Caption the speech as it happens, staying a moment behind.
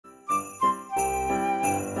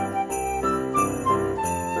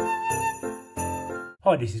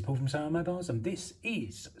Hi, this is Paul from Sandwell Mobiles, and this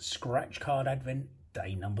is Scratchcard Advent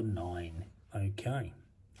day number 9. Okay,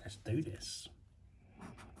 let's do this.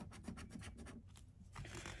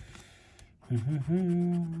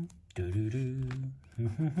 Come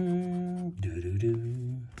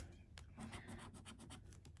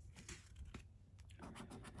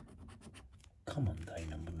on, day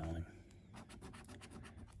number 9.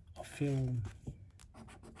 I feel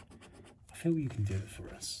you can do it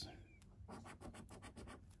for us.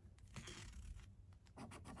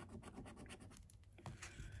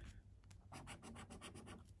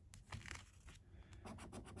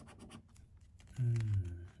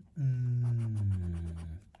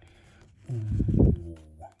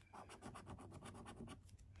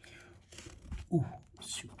 Ooh,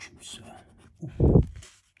 suit you, sir. Ooh,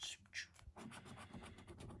 suit you.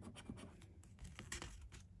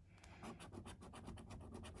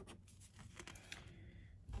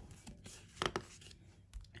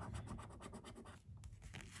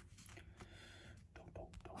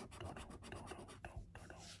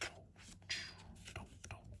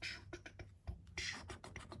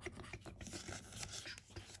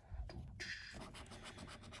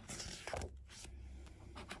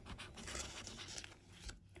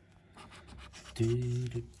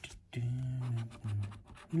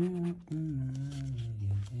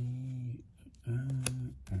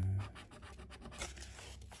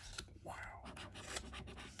 Wow.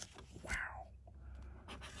 Wow.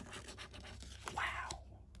 Wow.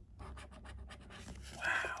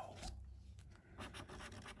 Wow.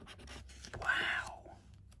 Wow.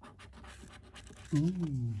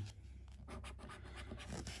 Ooh.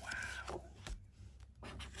 Wow.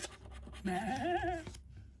 Nah.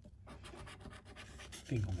 I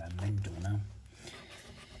think I'm going mental now.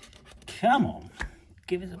 Come on,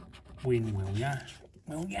 give us a win, will ya?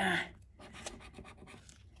 Will ya?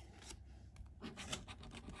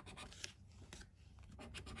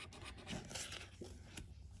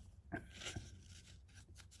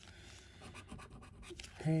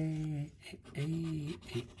 Hey, hey, hey.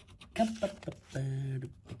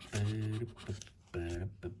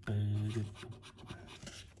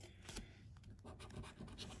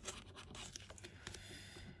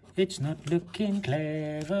 It's not looking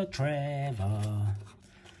clever, Trevor.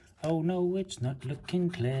 Oh no, it's not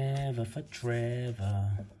looking clever for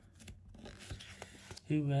Trevor.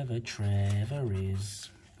 Whoever Trevor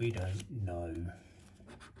is, we don't know.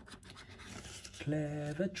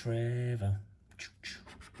 Clever Trevor.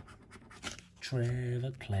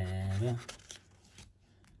 Trevor, clever.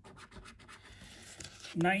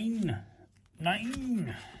 9.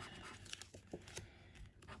 9.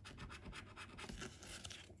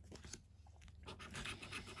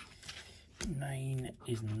 Nine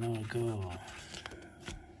is no go.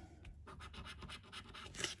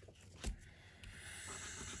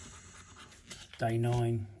 Day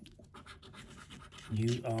 9,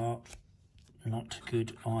 you are not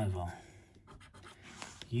good either.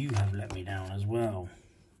 You have let me down as well.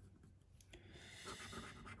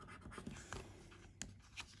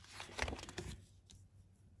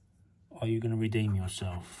 Are you going to redeem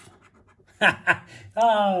yourself?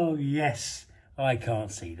 Oh yes, I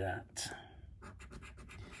can't see that.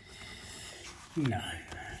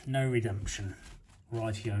 No redemption.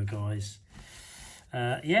 Rightio, guys.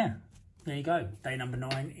 Yeah, there you go. Day number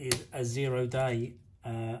 9 is a 0 day.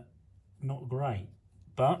 Not great,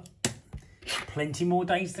 but plenty more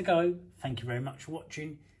days to go. Thank you very much for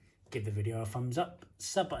watching. Give the video a thumbs up,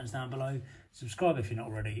 sub buttons down below, subscribe if you're not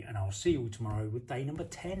already, and I'll see you all tomorrow with day number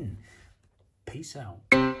 10. Peace out.